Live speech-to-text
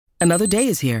Another day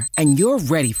is here, and you're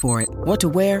ready for it. What to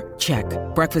wear? Check.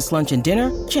 Breakfast, lunch, and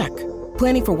dinner? Check.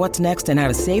 Planning for what's next and how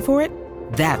to save for it?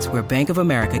 That's where Bank of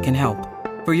America can help.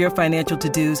 For your financial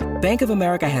to-dos, Bank of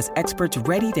America has experts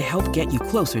ready to help get you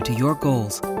closer to your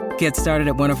goals. Get started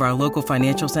at one of our local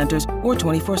financial centers or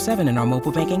 24/7 in our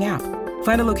mobile banking app.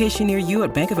 Find a location near you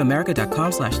at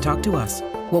bankofamerica.com/talktous.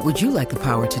 What would you like the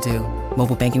power to do?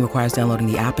 Mobile banking requires downloading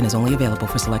the app and is only available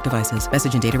for select devices.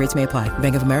 Message and data rates may apply.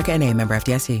 Bank of America N.A., member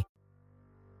FDIC.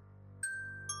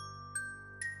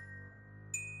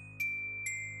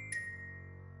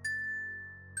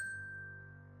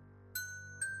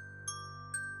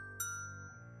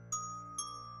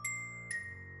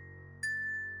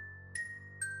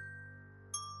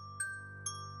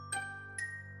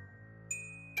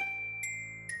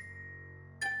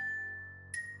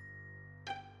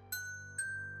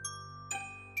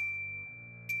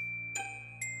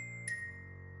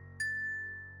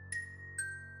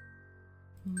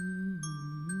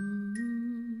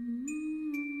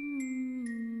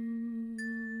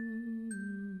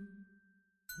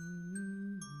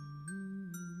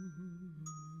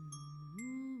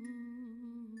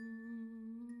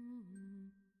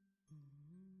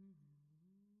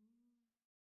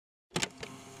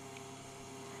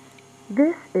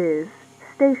 This is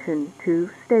Station to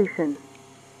Station.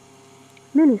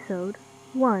 Minisode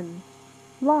 1.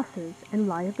 Losses and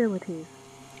Liabilities.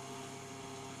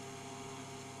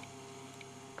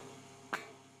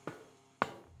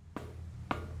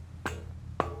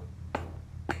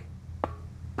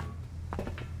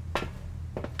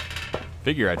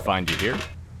 Figure I'd find you here.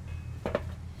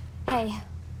 Hey.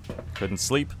 Couldn't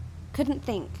sleep? Couldn't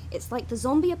think. It's like the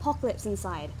zombie apocalypse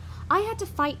inside. I had to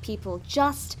fight people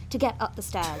just to get up the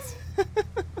stairs.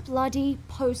 Bloody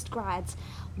post-grads.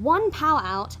 One power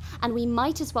out, and we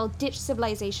might as well ditch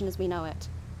civilization as we know it.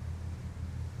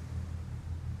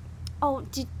 Oh,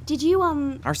 did you,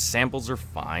 Our samples are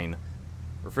fine.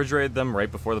 Refrigerated them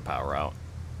right before the power out.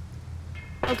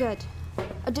 Oh, good.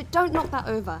 Don't knock that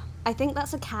over. I think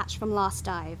that's a catch from last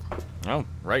dive. Oh,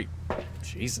 right.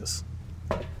 Jesus.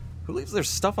 Who leaves their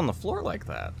stuff on the floor like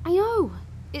that? I know.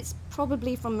 It's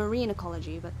probably from marine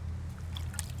ecology, but...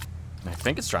 I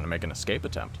think it's trying to make an escape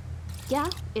attempt. Yeah,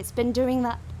 it's been doing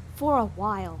that for a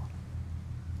while.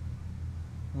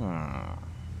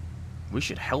 We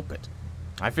should help it.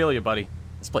 I feel you, buddy.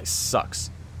 This place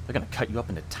sucks. They're gonna cut you up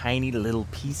into tiny little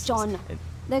pieces. John,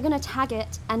 they're gonna tag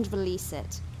it and release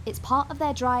it. It's part of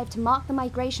their drive to mark the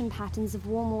migration patterns of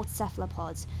warm-water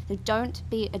cephalopods, so don't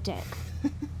be a dick.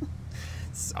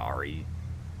 Sorry.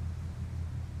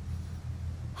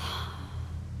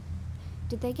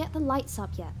 Did they get the lights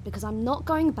up yet? Because I'm not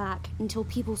going back until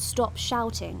people stop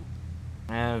shouting.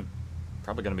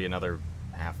 Probably gonna be another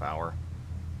half hour.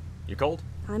 You cold?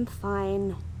 I'm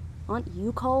fine. Aren't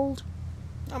you cold?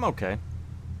 I'm okay.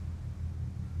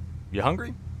 You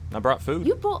hungry? I brought food.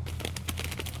 You brought...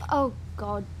 Oh,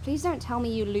 God. Please don't tell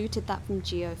me you looted that from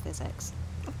geophysics.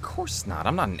 Of course not.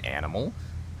 I'm not an animal.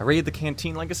 I raided the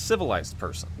canteen like a civilized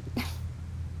person.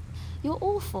 You're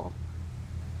awful.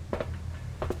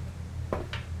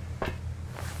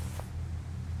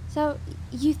 So,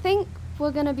 you think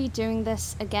we're gonna be doing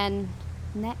this again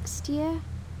next year?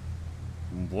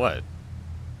 What?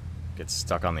 Get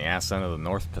stuck on the ass end of the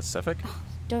North Pacific?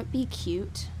 Don't be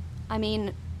cute. I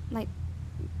mean, like,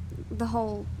 the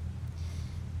whole...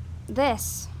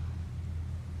 this.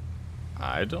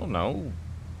 I don't know.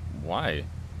 Why?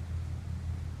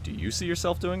 Do you see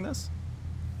yourself doing this?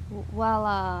 Well,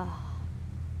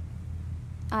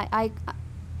 I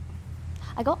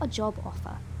got a job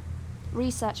offer.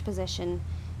 Research position,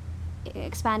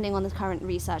 expanding on the current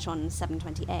research on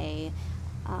 720A,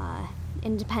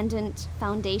 independent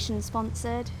foundation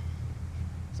sponsored.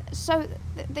 So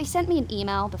they sent me an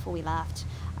email before we left.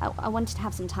 I wanted to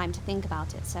have some time to think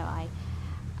about it, so I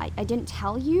didn't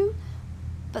tell you,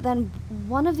 but then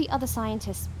one of the other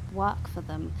scientists work for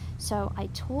them, so I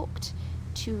talked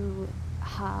to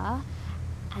her,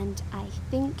 and I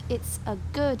think it's a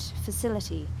good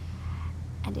facility,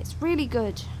 and it's really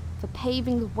good for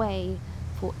paving the way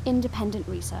for independent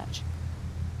research.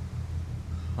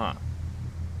 Huh.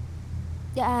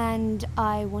 And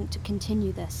I want to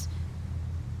continue this.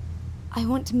 I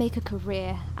want to make a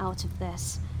career out of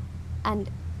this.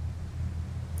 And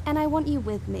I want you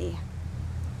with me.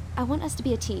 I want us to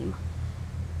be a team.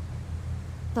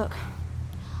 Look,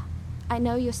 I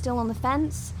know you're still on the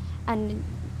fence, and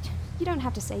you don't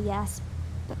have to say yes,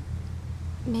 but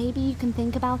maybe you can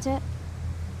think about it.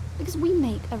 Because we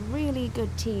make a really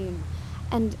good team,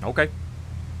 and... Okay.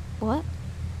 What?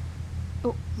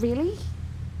 Oh, really?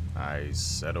 I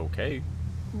said okay.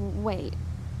 Wait.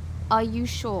 Are you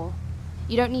sure?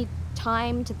 You don't need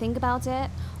time to think about it?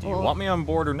 Do you want me on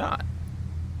board or not?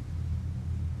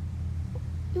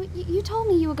 You told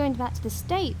me you were going back to the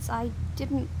States. I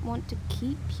didn't want to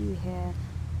keep you here.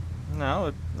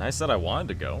 No, I said I wanted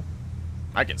to go.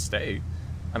 I can stay.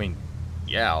 I mean,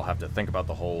 yeah, I'll have to think about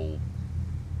the whole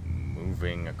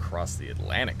moving across the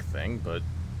Atlantic thing, but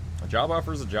a job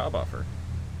offer is a job offer.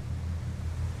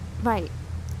 Right.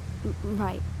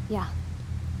 Right, yeah.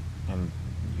 And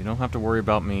you don't have to worry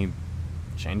about me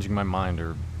changing my mind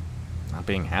or not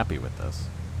being happy with this.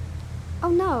 Oh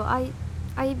no, I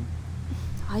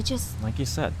just... Like you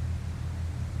said,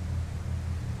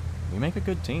 we make a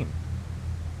good team.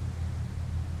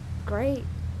 Great.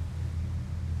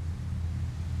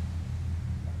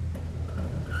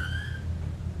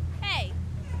 Hey!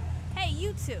 Hey,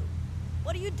 you two!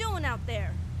 What are you doing out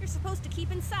there? You're supposed to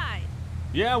keep inside.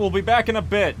 Yeah, we'll be back in a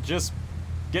bit. Just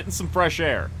getting some fresh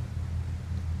air.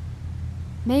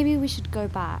 Maybe we should go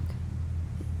back.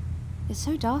 It's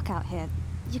so dark out here.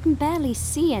 You can barely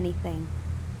see anything.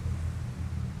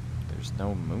 There's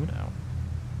no moon out.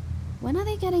 When are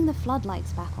they getting the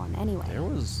floodlights back on, anyway? There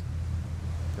was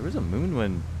a moon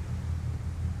when...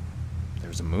 There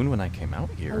was a moon when I came out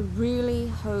I here. really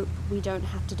hope we don't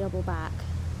have to double back.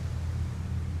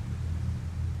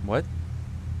 What?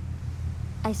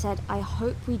 I said, I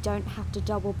hope we don't have to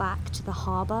double back to the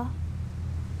harbor.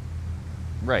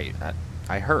 Right,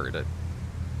 I heard it.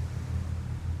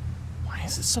 Why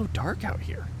is it so dark out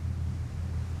here?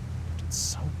 It's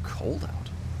so cold out.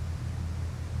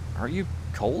 Aren't you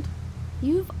cold?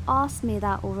 You've asked me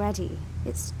that already.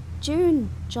 It's June,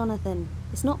 Jonathan.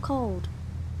 It's not cold.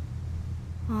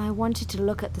 I wanted to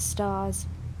look at the stars.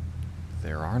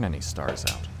 There aren't any stars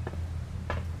out.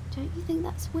 Don't you think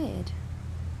that's weird?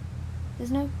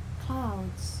 There's no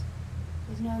clouds.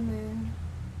 There's no moon.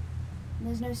 And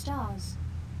there's no stars.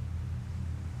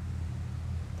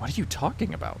 What are you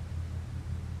talking about?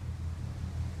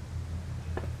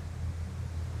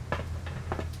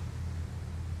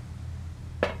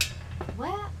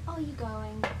 Where are you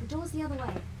going? The door's the other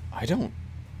way. I don't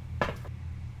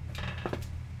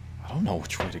know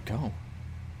which way to go.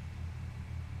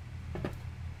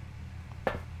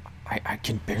 I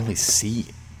can barely see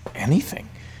anything.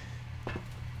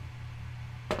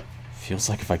 Feels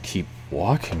like if I keep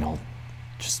walking, I'll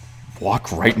just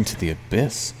walk right into the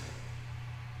abyss.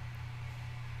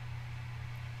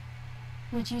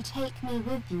 Would you take me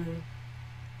with you?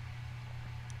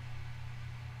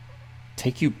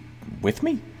 Take you with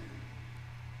me?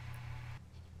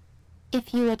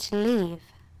 If you were to leave,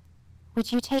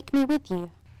 would you take me with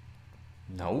you?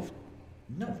 No.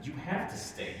 No, you have to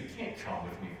stay. You can't come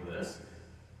with me for this.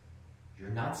 You're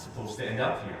not supposed to end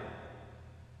up here.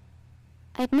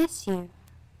 I'd miss you.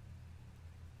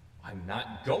 I'm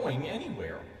not going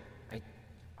anywhere.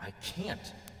 I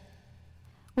can't.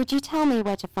 Would you tell me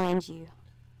where to find you?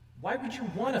 Why would you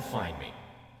want to find me?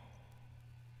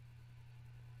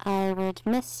 I would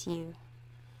miss you.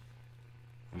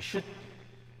 We should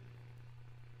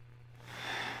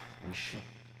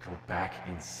go back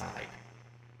inside.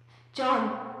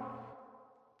 John!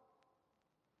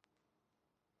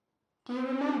 Do you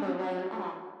remember where you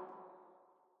are?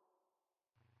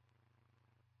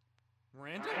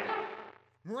 Miranda?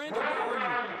 Miranda, where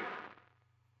are you?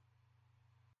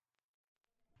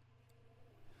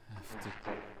 Have to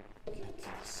get to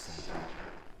the center.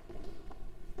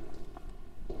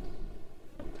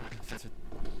 Have to get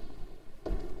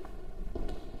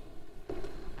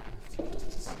to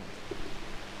the center.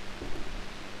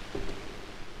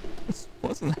 This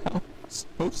wasn't how it was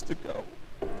supposed to go.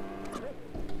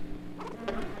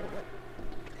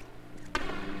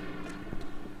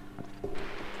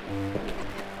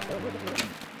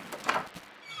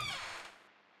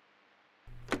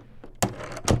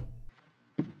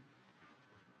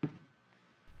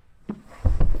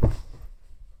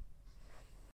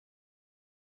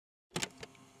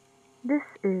 This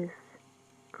is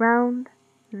Ground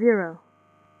Zero.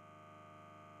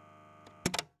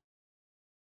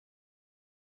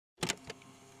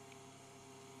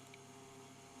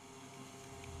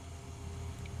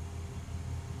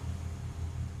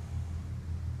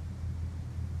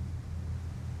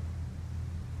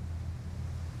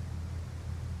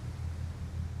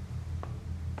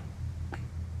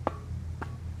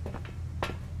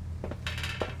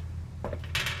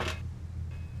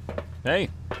 Hey.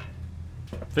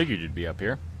 Figured you'd be up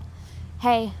here.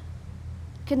 Hey.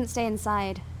 Couldn't stay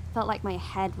inside. Felt like my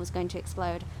head was going to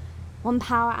explode. One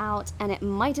power out, and it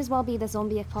might as well be the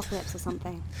zombie apocalypse or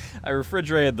something. I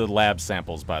refrigerated the lab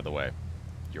samples, by the way.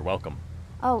 You're welcome.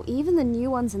 Oh, even the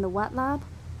new ones in the wet lab?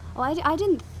 Oh, I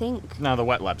didn't think... No, the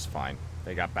wet lab's fine.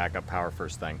 They got backup power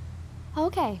first thing.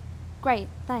 Okay, great,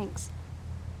 thanks.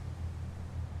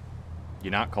 You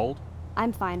not cold?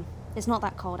 I'm fine. It's not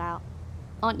that cold out.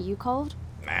 Aren't you cold?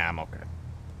 Nah, I'm okay.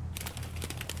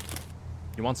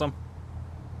 You want some?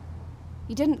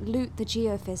 You didn't loot the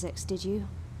geophysics, did you?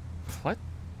 What?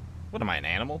 What am I, an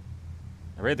animal?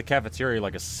 I raid the cafeteria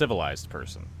like a civilized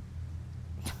person.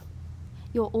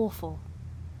 You're awful.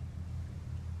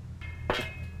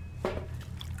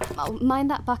 Oh, mind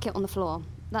that bucket on the floor.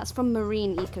 That's from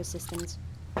Marine Ecosystems.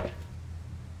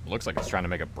 Looks like it's trying to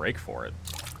make a break for it.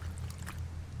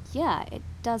 Yeah, it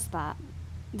does that.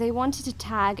 They wanted to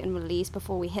tag and release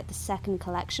before we hit the second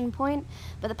collection point,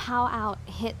 but the power out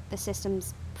hit the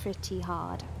systems pretty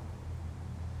hard.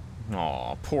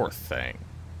 Aw, poor thing.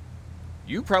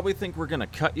 You probably think we're gonna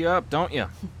cut you up, don't you?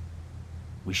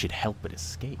 We should help it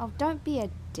escape. Oh, don't be a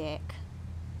dick.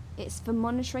 It's for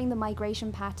monitoring the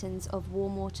migration patterns of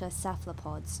warm water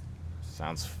cephalopods.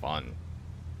 Sounds fun.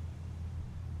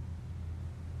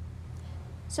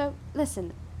 So,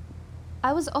 listen,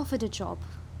 I was offered a job.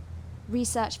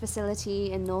 Research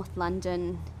facility in North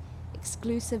London,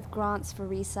 exclusive grants for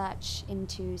research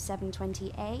into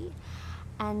 720A,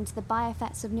 and the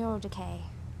bioeffects of neural decay.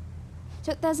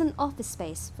 So there's an office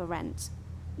space for rent.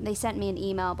 They sent me an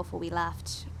email before we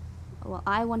left. Well,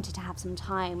 I wanted to have some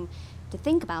time to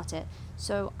think about it,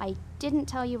 so I didn't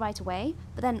tell you right away,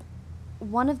 but then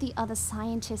one of the other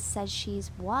scientists said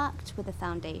she's worked with the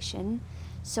foundation,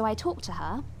 so I talked to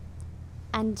her,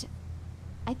 and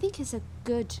I think it's a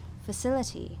good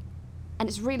facility, and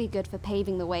it's really good for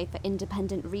paving the way for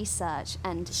independent research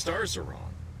and... The stars are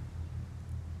wrong.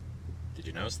 Did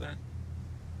you notice that?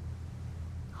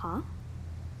 Huh?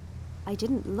 I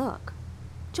didn't look.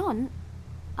 John,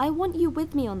 I want you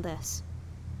with me on this.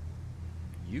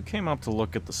 You came up to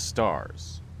look at the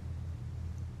stars.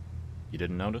 You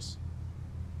didn't notice?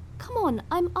 Come on,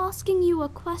 I'm asking you a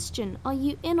question. Are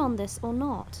you in on this or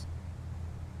not?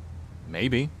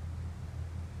 Maybe.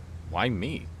 Why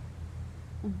me?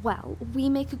 Well, we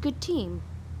make a good team.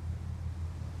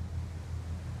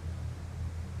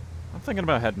 I'm thinking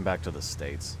about heading back to the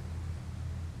States.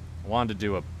 I wanted to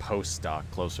do a postdoc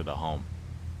closer to home.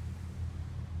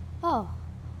 Oh.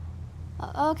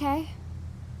 Okay.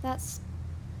 That's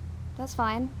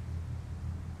fine.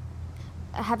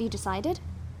 Have you decided?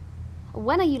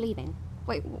 When are you leaving?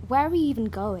 Wait, where are you even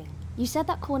going? You said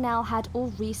that Cornell had all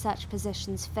research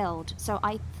positions filled, so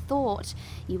I thought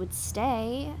you would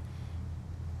stay.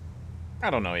 I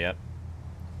don't know yet.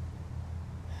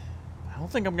 I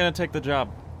don't think I'm gonna take the job.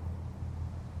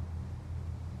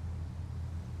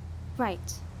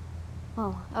 Right.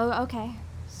 Oh, okay.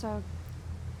 So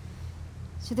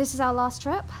this is our last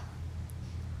trip?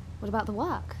 What about the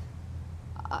work?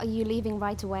 Are you leaving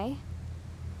right away?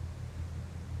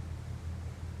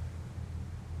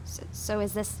 So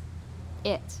is this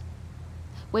it?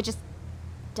 We're just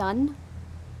done?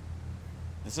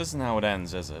 This isn't how it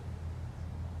ends, is it?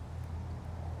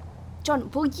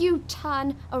 John, will you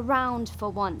turn around for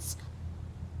once?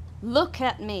 Look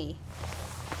at me.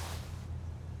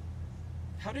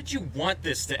 How did you want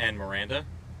this to end, Miranda?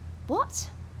 What?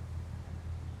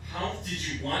 How did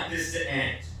you want this to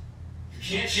end? You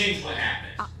can't change what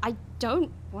happened. I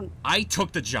don't want... I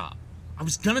took the job. I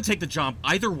was gonna take the job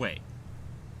either way.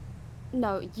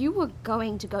 No, you were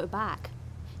going to go back.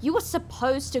 You were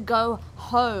supposed to go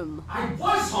home. I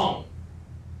was home!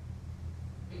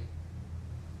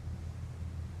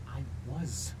 I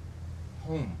was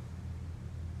home.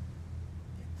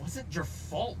 It wasn't your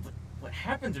fault, but what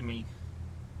happened to me...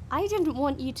 I didn't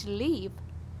want you to leave.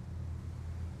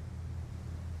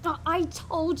 But I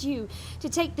told you to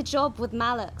take the job with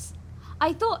Malix.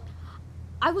 I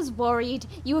was worried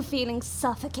you were feeling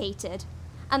suffocated,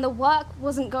 and the work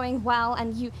wasn't going well,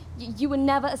 and you were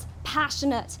never as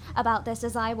passionate about this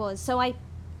as I was. So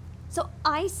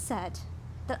I said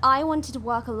that I wanted to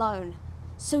work alone,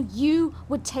 so you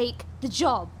would take the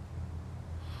job.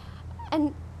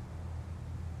 And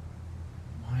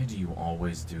Why do you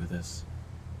always do this?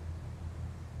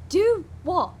 do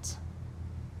what?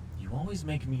 You always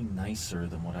make me nicer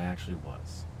than what I actually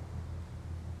was.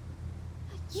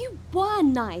 You were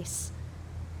nice.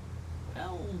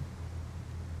 Well,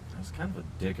 I was kind of a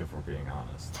dick if we're being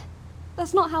honest.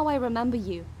 That's not how I remember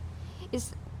you.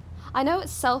 I know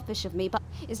it's selfish of me, but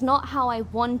it's not how I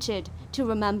wanted to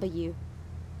remember you.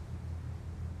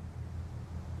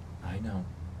 I know.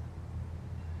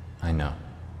 I know.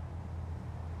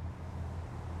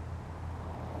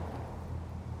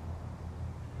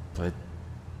 But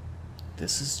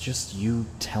this is just you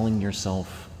telling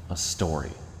yourself a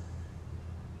story.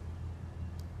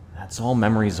 That's all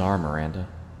memories are, Miranda.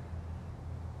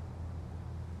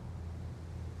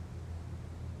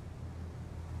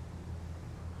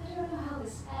 I don't know how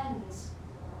this ends.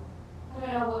 I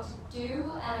don't know what to do,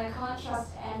 and I can't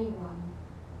trust anyone.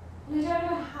 And I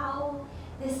don't know how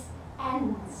this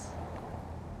ends.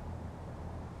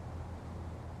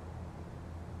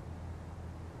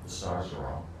 The stars are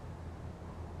wrong.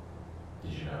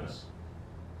 Did you notice?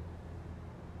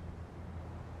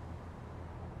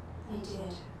 I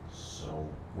did. So,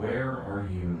 where are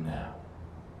you now?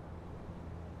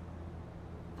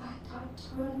 I don't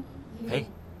even... Hey.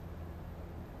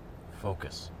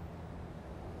 Focus.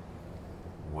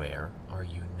 Where are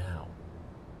you now?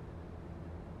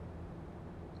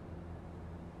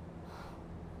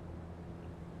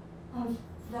 I'm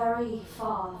very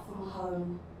far from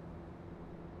home.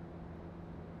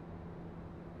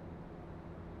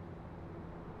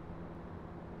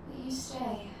 Will you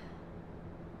stay?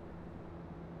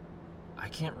 I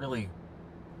can't really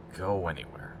go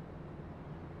anywhere.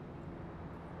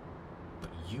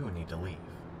 But you need to leave.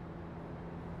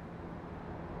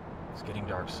 It's getting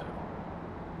dark soon.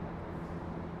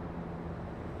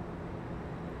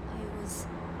 I was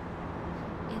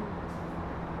in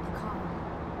the car.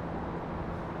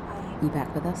 You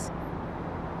back with us?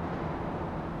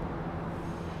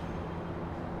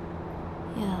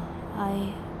 Yeah,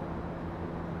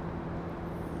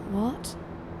 What?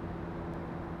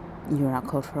 You were out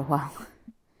cold for a while.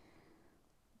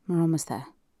 We're almost there.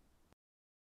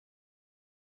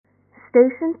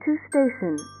 Station to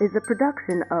Station is a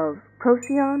production of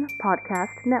Procyon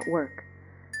Podcast Network.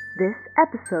 This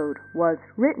episode was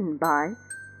written by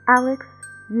Alex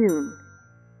Yoon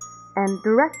and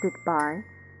directed by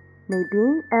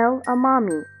Nadine L.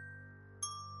 Amami.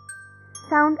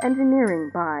 Sound engineering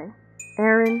by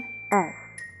Aaron S.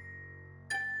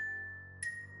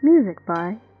 Music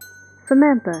by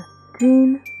Samantha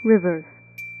Jean Rivers.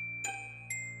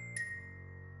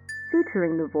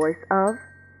 Featuring the voice of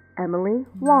Emily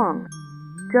Wong,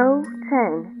 Joe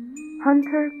Chang,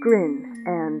 Hunter Grin,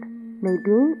 and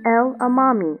Nadine L.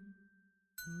 Amami.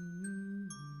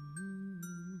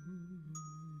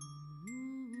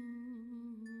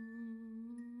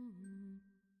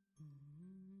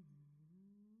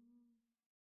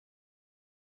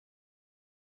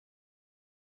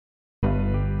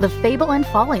 The Fable and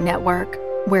Folly Network,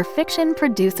 where fiction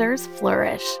producers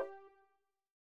flourish.